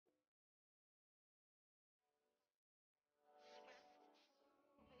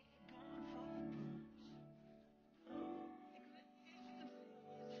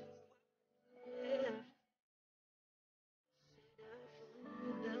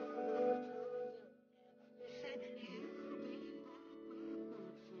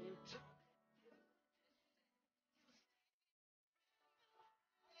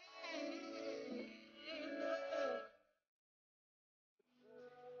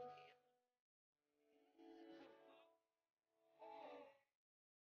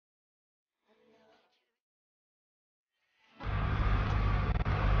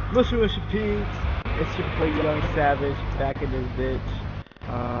Mushy Mushy Peeps, it's your boy Young Savage back in this bitch.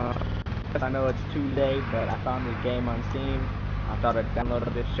 I know it's too late, but I found this game on Steam. I thought I'd download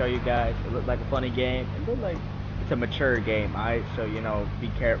it to show you guys. It looked like a funny game. It looked like it's a mature game, alright? So, you know, be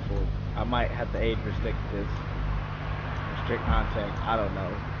careful. I might have to age restrict this. Restrict content, I don't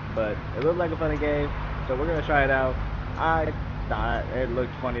know. But it looked like a funny game, so we're gonna try it out. I thought it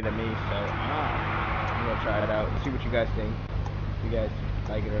looked funny to me, so I'm gonna try it out and see what you guys think. If you guys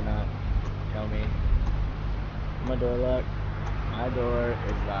like it or not, tell me. My door locked. My door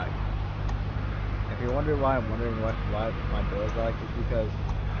is locked. If you're wondering why I'm wondering why my door is locked, it's because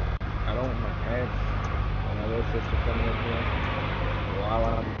I don't want my parents or my little sister coming in here while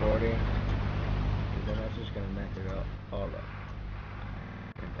I'm recording. Because then that's just gonna mess it up all up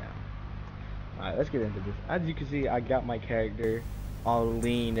and down. Alright, let's get into this. As you can see, I got my character all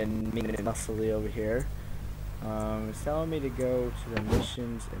lean and mean and muscly over here. It's telling me to go to the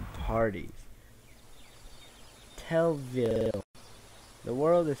missions and parties. Tellville. The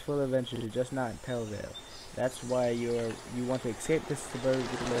world is full of adventures, just not in Tellville. That's why you want to escape this suburban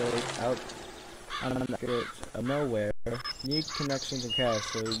world out on the outskirts of nowhere. Need connections and cash,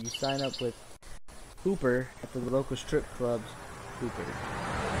 so you sign up with Hooper at the local strip clubs. Hooper.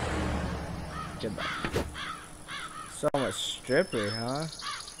 Goodbye. So much stripper, huh?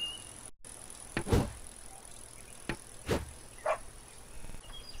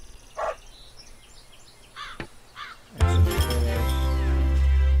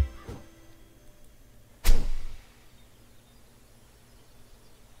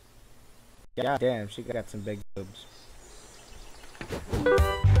 God damn, she got some big boobs.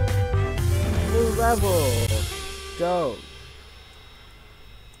 New level! Dope.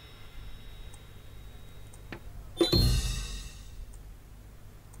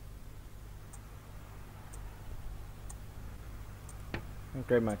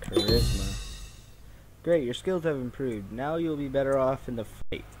 Upgrade my charisma. Great, your skills have improved. Now you'll be better off in the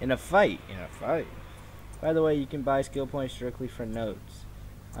fight. In a fight! By the way, you can buy skill points directly for notes.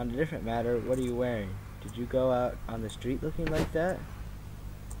 On a different matter, what are you wearing? Did you go out on the street looking like that?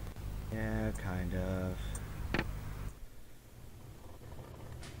 Yeah, kind of.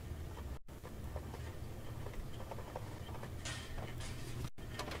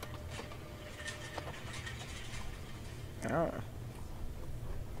 Oh.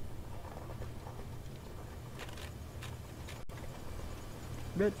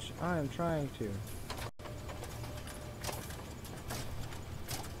 Bitch, I am trying to.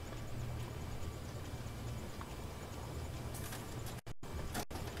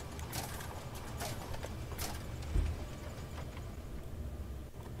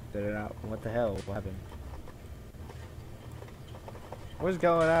 Did it out? What the hell? What happened? What's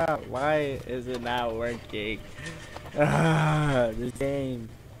going on? Why is it not working? Ah, this game.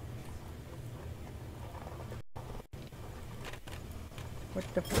 What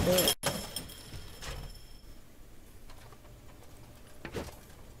the fuck?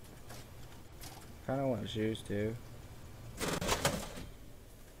 Kinda want shoes too.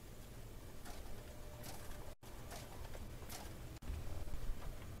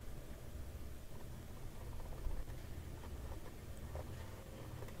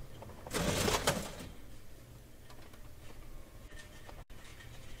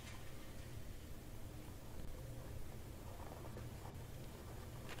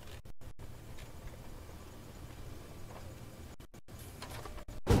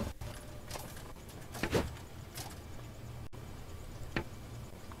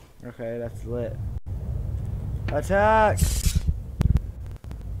 Okay, that's lit. Attack!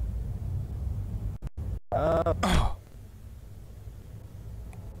 I'm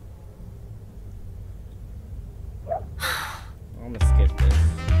gonna skip this.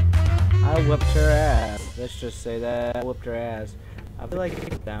 I whipped her ass. Let's just say that I whipped her ass. I feel like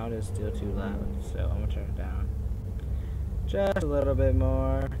the sound is still too loud, so I'm gonna turn it down. Just a little bit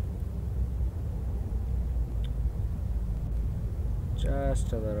more.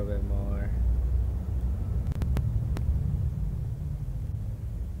 Just a little bit more.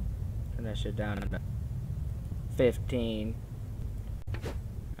 Turn that shit down to 15.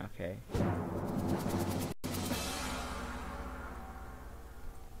 Okay.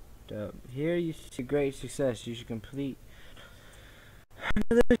 Dope. Here you see great success. You should complete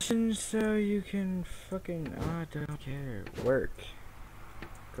the mission so you can fucking. Oh, I don't care. Work.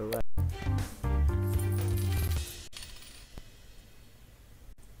 Collect.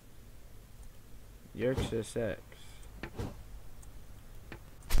 Yorkshire sex.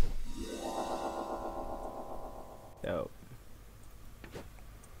 Dope.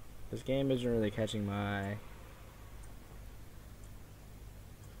 This game isn't really catching my eye.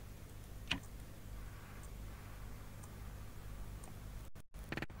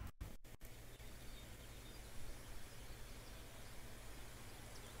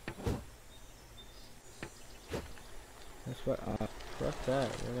 But fuck that.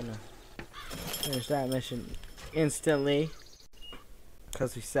 We're gonna finish that mission instantly,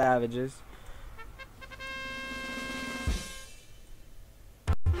 cause we savages.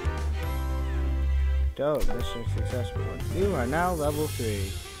 Dope, mission successful. You are now level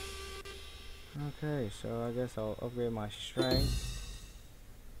 3. Okay, so I guess I'll upgrade my strength.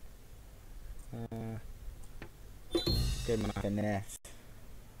 Get my finesse.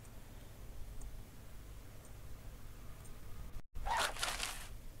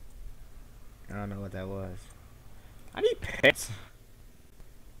 I don't know what that was. I need pants.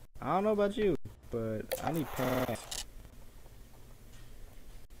 I don't know about you, but I need pants.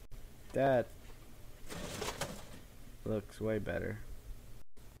 That looks way better.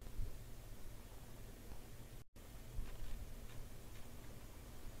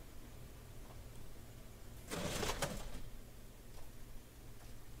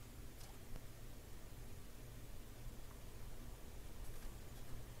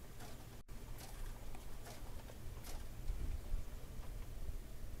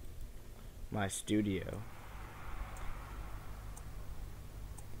 My studio.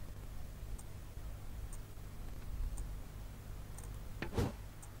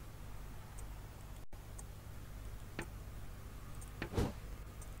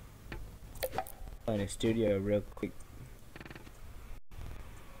 In a studio real quick.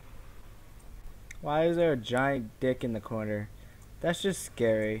 Why is there a giant dick in the corner? That's just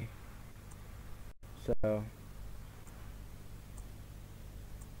scary. So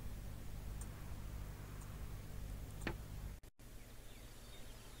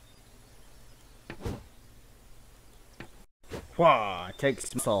take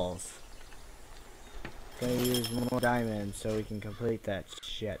some souls. Gonna use more diamonds so we can complete that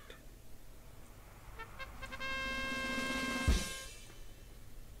shit.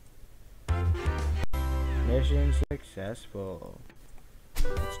 Mission successful.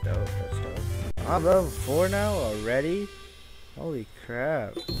 That's dope, that's dope. I'm level 4 now already? Holy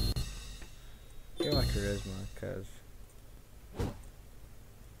crap. Get my charisma, cuz.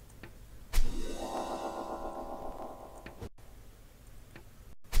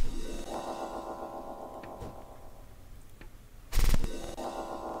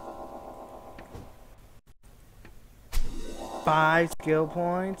 Five skill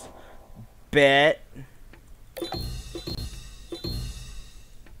points? Bet.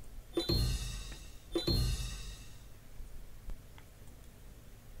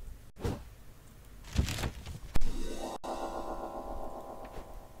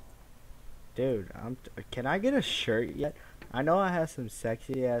 Dude, can I get a shirt yet? I know I have some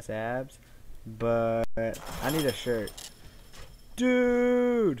sexy ass abs, but I need a shirt.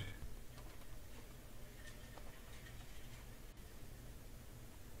 Dude!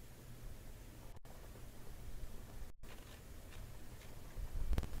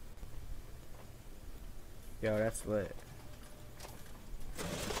 Yo, that's lit.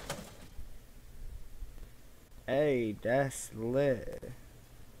 Hey, that's lit.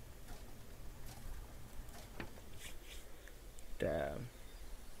 Damn.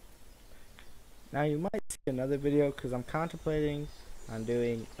 Now you might see another video because I'm contemplating on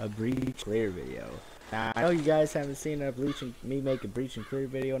doing a breach clear video. Now I know you guys haven't seen me make a breach and clear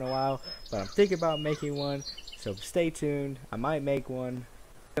video in a while, but I'm thinking about making one, so stay tuned. I might make one.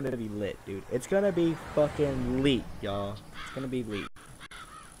 It's gonna be lit, dude. It's gonna be fucking lit, y'all. It's gonna be lit.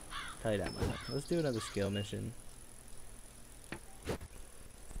 Tell you that much. Let's do another skill mission.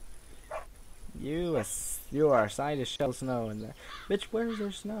 You are assigned to shovel snow in there. Bitch, where's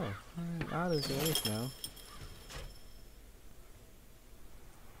there snow? Ah, there's any snow.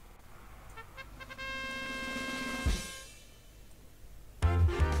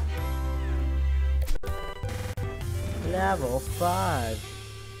 Level 5.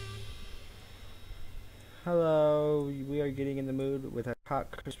 Hello, we are getting in the mood with our hot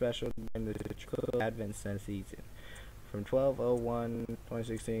special in the Advent season. From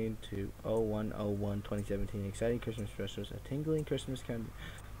 12/01/2016 to 01/01/2017, exciting Christmas specials, a tingling Christmas candy.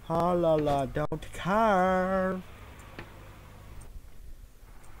 Ha la la, don't carve.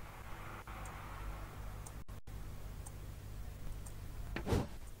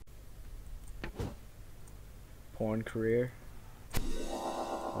 Porn career.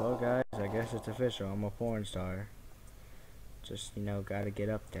 Well, guys, I guess it's official. I'm a porn star. Just, you know, gotta get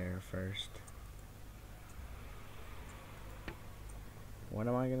up there first. When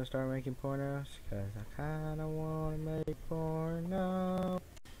am I gonna start making pornos? Cause I kinda wanna make porno.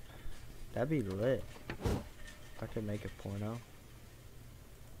 That'd be lit. If I could make a porno.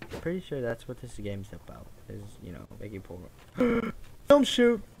 I'm pretty sure that's what this game's about. Is, you know, making porno. Film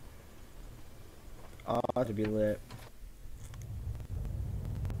shoot! Oh, that'd be lit.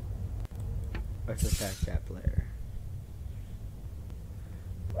 Let's attack that player.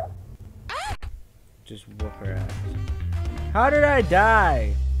 Just whoop her ass. How did I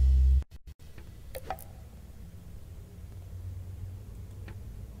die?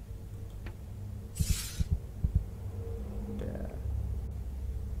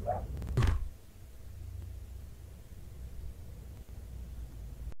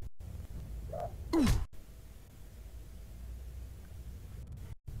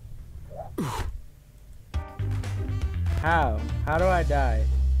 How? How do I die?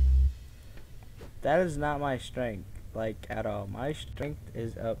 That is not my strength, like, at all. My strength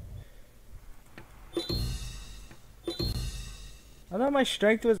is up. I thought my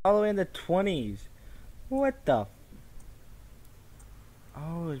strength was all the way in the 20s. What the?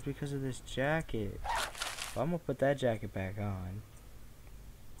 Oh, it's because of this jacket. Well, I'm gonna put that jacket back on.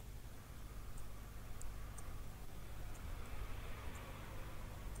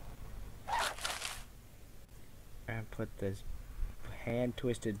 And put this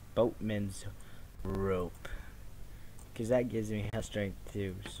hand-twisted boatman's rope, because that gives me health strength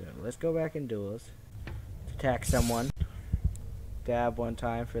too. So let's go back in duels. Attack someone. Dab one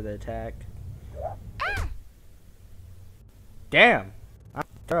time for the attack. Damn!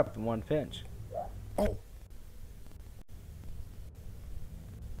 They're up in one pinch. Oh.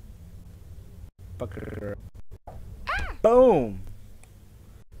 Fucker. Boom!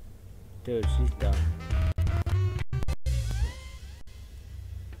 Dude, she's done.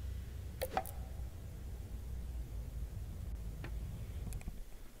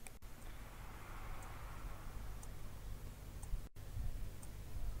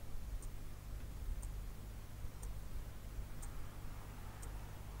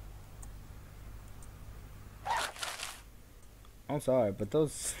 I'm sorry, but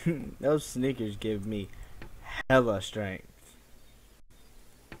those those sneakers give me hella strength.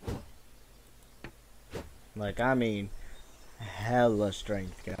 Like, I mean, hella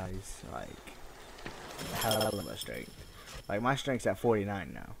strength, guys. Like, hella strength. Like, my strength's at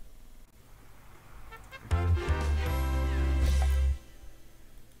 49 now.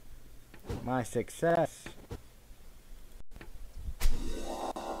 My success.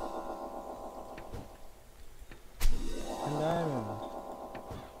 And diamonds.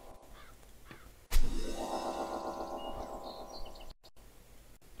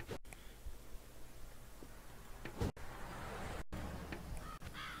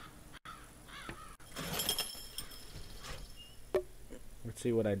 Let's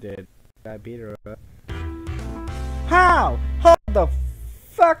see what I did. I beat her up. How? Hold the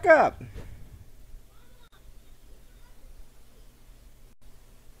fuck up!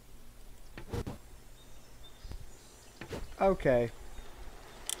 Okay.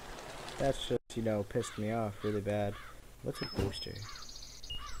 That's just, you know, pissed me off really bad. What's a booster?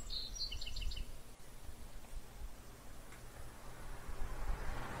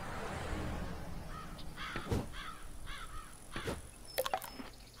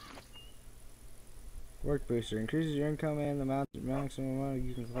 Work booster increases your income and the maximum amount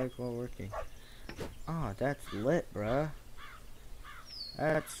you can collect while working. Oh, that's lit, bruh.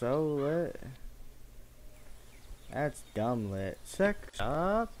 That's so lit. That's dumb lit. Sex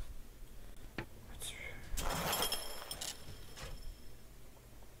up.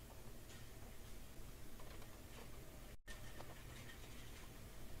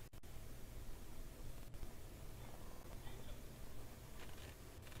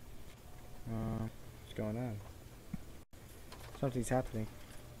 What's going on? Something's happening.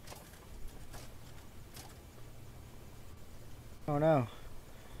 Oh no.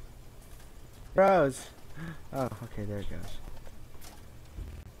 Bros. Oh, okay, there it goes.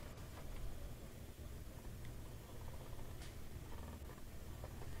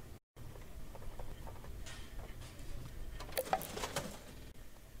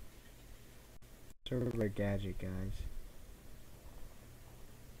 Server gadget, guys.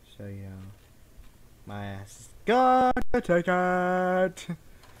 So, you know, my ass is gonna take it.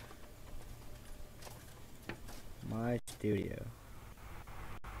 My studio.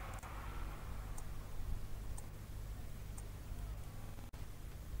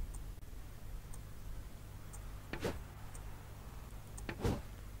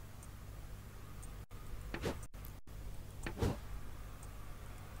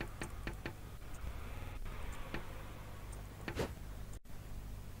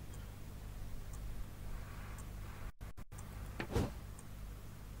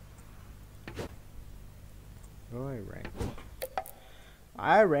 What do I rank?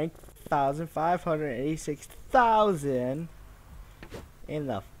 I rank 1,586,000 in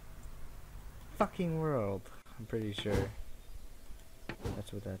the fucking world. I'm pretty sure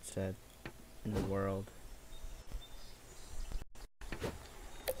that's what that said. in the world.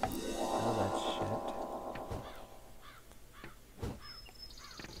 Oh, that shit.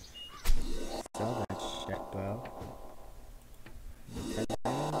 Sell that shit, bro. 10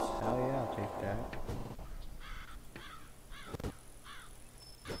 diamonds? Hell yeah, I'll take that.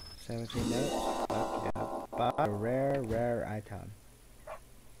 17 notes? Fuck yeah. Buy a rare item.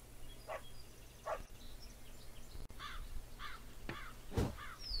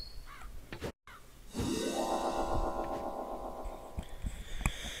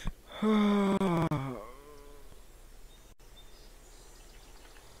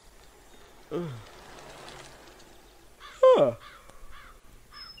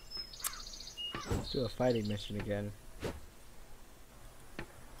 Let's do a fighting mission again.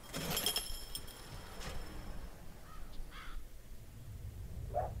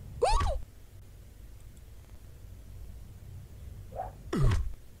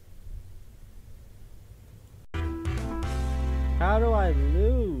 How do I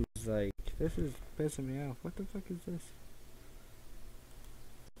lose? Like, this is pissing me off. What the fuck is this?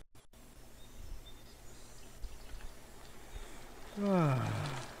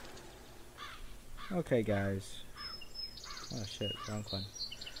 Okay, guys. Oh shit, wrong one.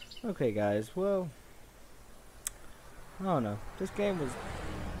 Okay, guys. Well, I don't know. This game was.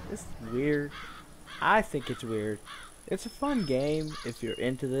 It's weird. I think it's weird. It's a fun game if you're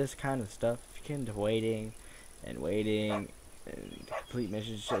into this kind of stuff. If you're into waiting and complete missions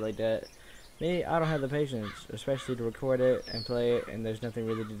and shit like that. Me, I don't have the patience, especially to record it and play it, and there's nothing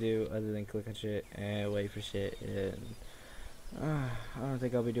really to do other than click on shit and wait for shit. And I don't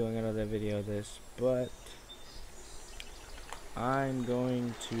think I'll be doing another video of this, but I'm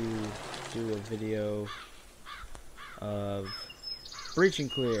going to do a video of Breaching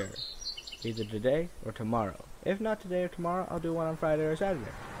Clear either today or tomorrow. If not today or tomorrow, I'll do one on Friday or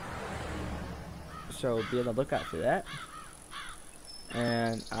Saturday. So be on the lookout for that.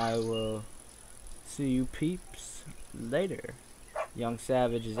 And I will see you peeps later. Young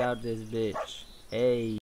Savage is out this bitch. Hey.